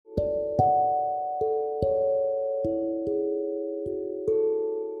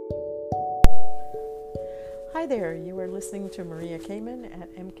Hi there, you are listening to Maria Kamen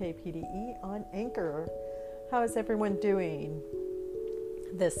at MKPDE on Anchor. How is everyone doing?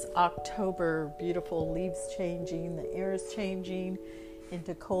 This October, beautiful leaves changing, the air is changing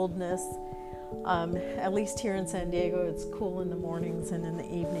into coldness. At least here in San Diego, it's cool in the mornings and in the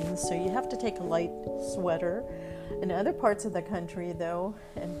evenings, so you have to take a light sweater. In other parts of the country, though,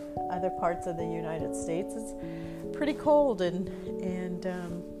 and other parts of the United States, it's pretty cold, and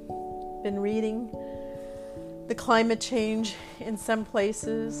been reading the climate change in some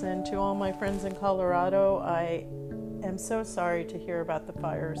places, and to all my friends in Colorado, I am so sorry to hear about the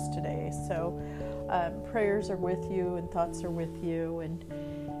fires today. So prayers are with you and thoughts are with you,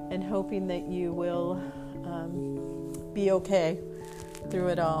 and hoping that you will be okay through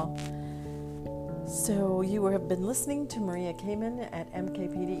it all. So you have been listening to Maria Kamen at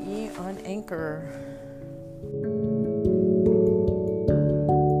MKPDE on Anchor.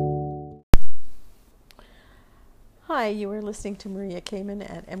 Hi, you are listening to Maria Kamen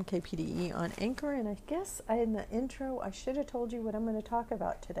at MKPDE on Anchor, and I guess in the intro I should have told you what I'm going to talk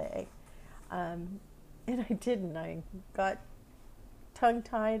about today, and I didn't. I got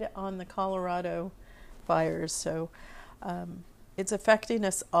tongue-tied on the Colorado fires, so it's affecting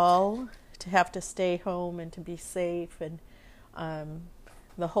us all to have to stay home and to be safe, and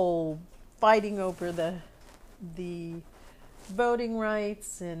the whole fighting over the voting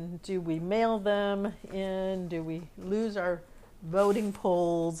rights, and do we mail them in, do we lose our voting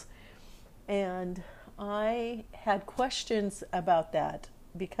polls? And I had questions about that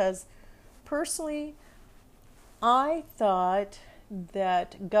because personally I thought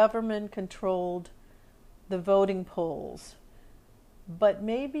that government controlled the voting polls, but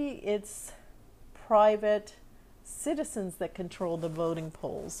maybe it's private citizens that control the voting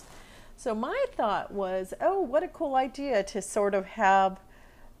polls. So my thought was, oh, what a cool idea to sort of have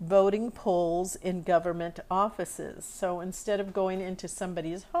voting polls in government offices. So instead of going into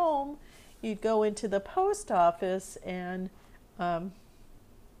somebody's home, you'd go into the post office and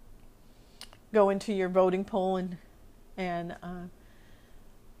go into your voting poll and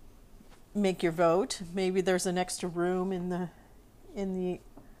make your vote. Maybe there's an extra room in the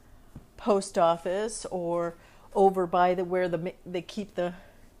post office, or over by where they keep the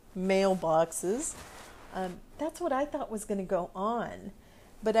mailboxes. That's what I thought was going to go on,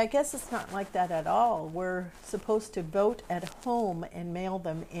 but I guess it's not like that at all. We're supposed to vote at home and mail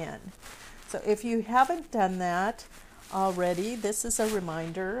them in. So if you haven't done that already, this is a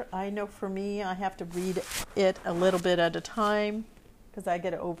reminder. I know for me, I have to read it a little bit at a time because I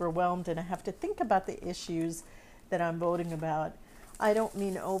get overwhelmed and I have to think about the issues that I'm voting about. I don't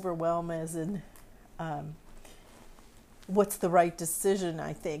mean overwhelm as in what's the right decision.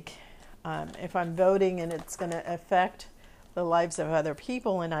 I think if I'm voting and it's going to affect the lives of other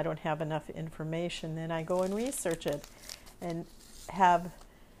people and I don't have enough information, then I go and research it and have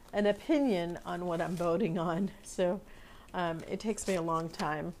an opinion on what I'm voting on. So it takes me a long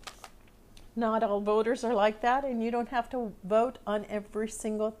time. Not all voters are like that, and you don't have to vote on every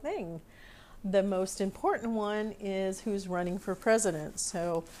single thing. The most important one is who's running for president.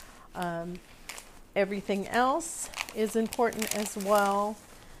 So everything else is important as well,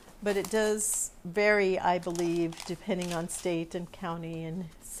 but it does vary, I believe, depending on state and county and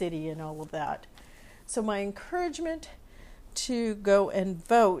city and all of that. So my encouragement to go and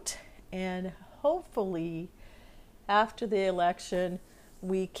vote, and hopefully after the election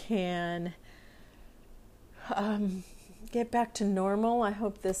we can get back to normal. I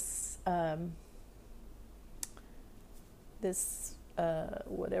hope this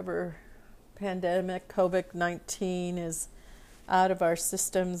whatever pandemic, COVID-19, is out of our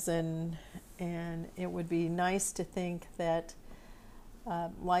systems, and it would be nice to think that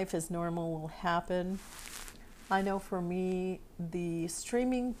life as normal will happen. I know for me, the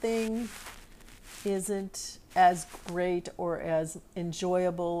streaming thing isn't as great or as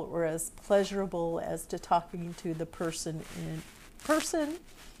enjoyable or as pleasurable as to talking to the person in person.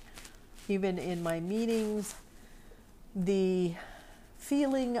 Even in my meetings, the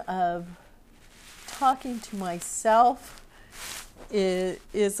feeling of talking to myself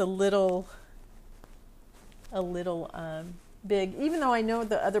is a little big, even though I know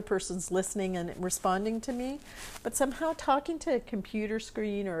the other person's listening and responding to me, but somehow talking to a computer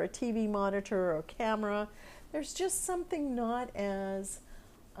screen or a TV monitor or a camera, there's just something not as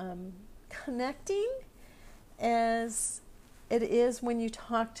connecting as it is when you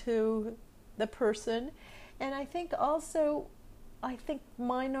talk to the person. And I think also,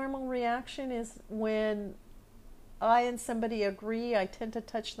 my normal reaction is when I and somebody agree, I tend to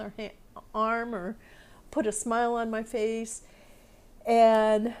touch their arm or put a smile on my face,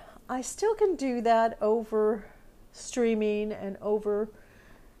 and I still can do that over streaming and over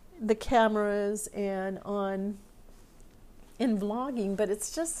the cameras and in vlogging, but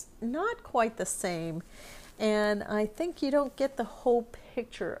it's just not quite the same. And I think you don't get the whole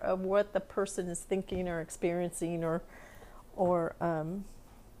picture of what the person is thinking or experiencing or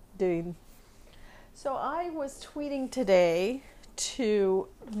doing. So I was tweeting today to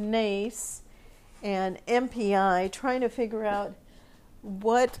NACE and MPI, trying to figure out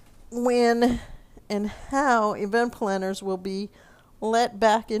what, when, and how event planners will be let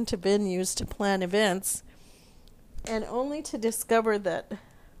back into venues to plan events, and only to discover that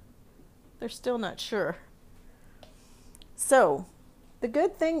they're still not sure. So, the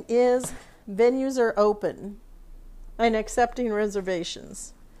good thing is venues are open and accepting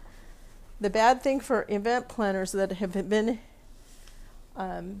reservations. The bad thing for event planners that have been,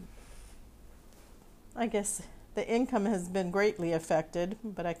 I guess the income has been greatly affected,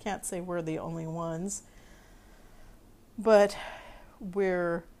 but I can't say we're the only ones. But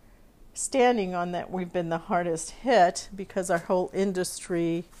we're standing on that we've been the hardest hit because our whole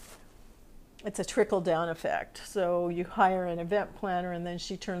industry, it's a trickle-down effect. So you hire an event planner and then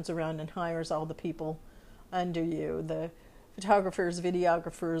she turns around and hires all the people under you, the photographers,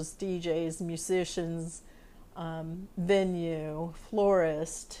 videographers, DJs, musicians, venue,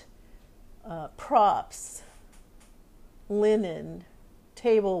 florist, props, linen,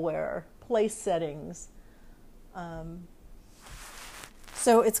 tableware, place settings.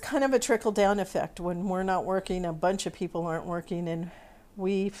 So it's kind of a trickle-down effect. When we're not working, a bunch of people aren't working, and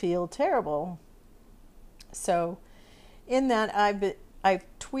we feel terrible. So in that, I've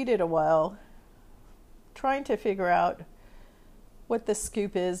tweeted a while trying to figure out what the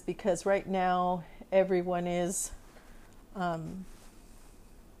scoop is, because right now everyone is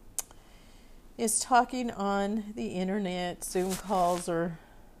talking on the internet, Zoom calls or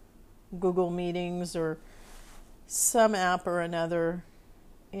Google meetings or some app or another.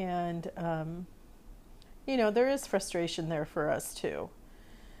 And, there is frustration there for us too.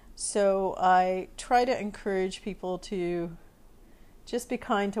 So I try to encourage people to just be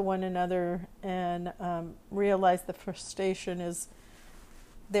kind to one another and realize the frustration is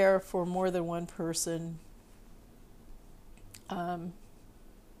there for more than one person.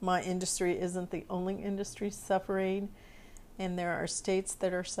 My industry isn't the only industry suffering, and there are states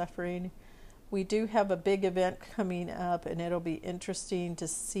that are suffering. We do have a big event coming up, and it'll be interesting to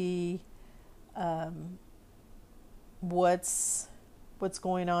see what's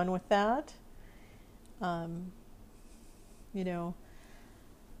going on with that. I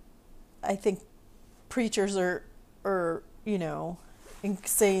think preachers are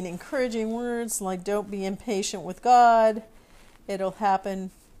saying encouraging words like, don't be impatient with God. It'll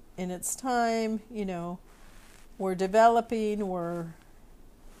happen in its time. We're developing, we're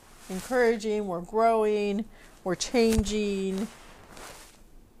encouraging, we're growing, we're changing.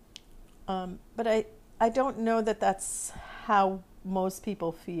 But I don't know that that's how most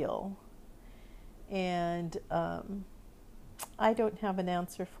people feel. And I don't have an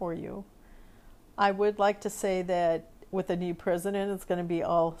answer for you. I would like to say that with a new president it's going to be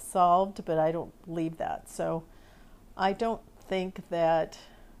all solved, but I don't believe that. So I don't think that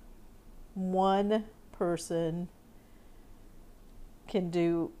one person can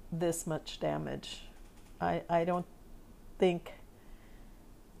do this much damage. I don't think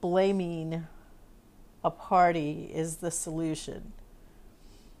blaming a party is the solution.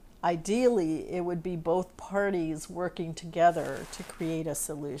 Ideally, it would be both parties working together to create a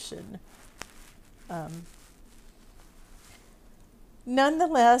solution.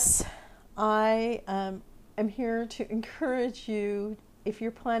 Nonetheless, I am here to encourage you, if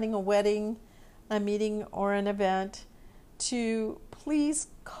you're planning a wedding, a meeting, or an event, to please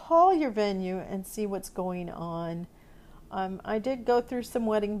call your venue and see what's going on. I did go through some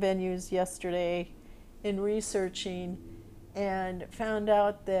wedding venues yesterday in researching and found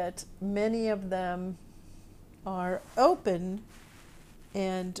out that many of them are open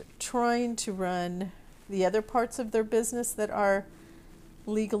and trying to run the other parts of their business that are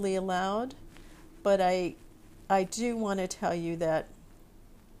legally allowed. But I do want to tell you that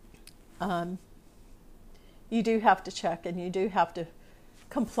you do have to check, and you do have to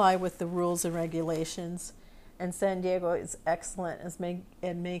comply with the rules and regulations. And San Diego is excellent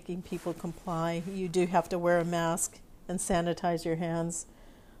in making people comply. You do have to wear a mask and sanitize your hands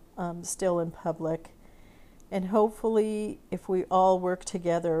still in public. And hopefully, if we all work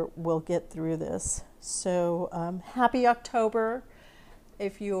together, we'll get through this. So happy October.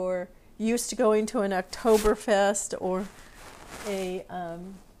 If you're used to going to an Oktoberfest or an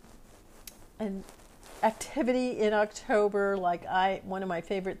activity in October. Like one of my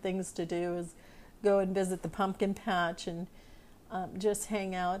favorite things to do is go and visit the pumpkin patch and just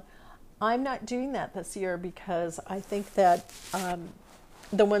hang out. I'm not doing that this year because I think that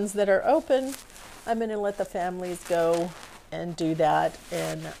the ones that are open, I'm going to let the families go and do that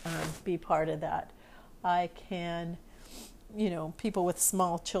and be part of that. I can, people with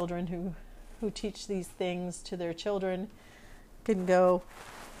small children who teach these things to their children can go.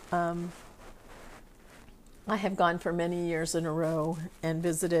 I have gone for many years in a row and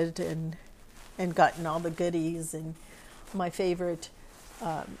visited and gotten all the goodies, and my favorite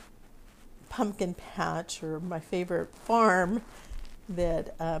pumpkin patch, or my favorite farm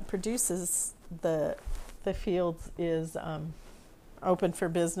that produces the fields, is open for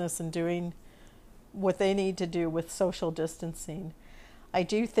business and doing what they need to do with social distancing. I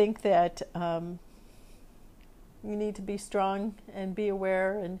do think that you need to be strong and be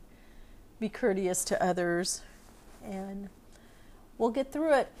aware and be courteous to others, and we'll get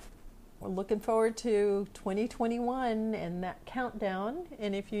through it. We're looking forward to 2021 and that countdown.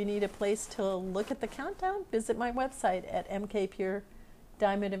 And if you need a place to look at the countdown, visit my website at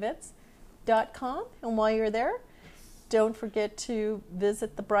mkpurediamondevents.com. And while you're there, don't forget to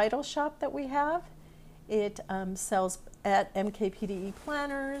visit the bridal shop that we have. It sells at MKPDE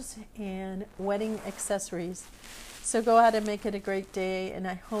planners and wedding accessories. So go out and make it a great day, and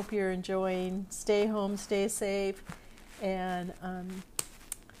I hope you're enjoying. Stay home, stay safe, and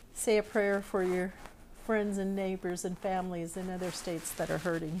say a prayer for your friends and neighbors and families in other states that are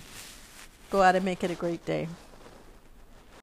hurting. Go out and make it a great day.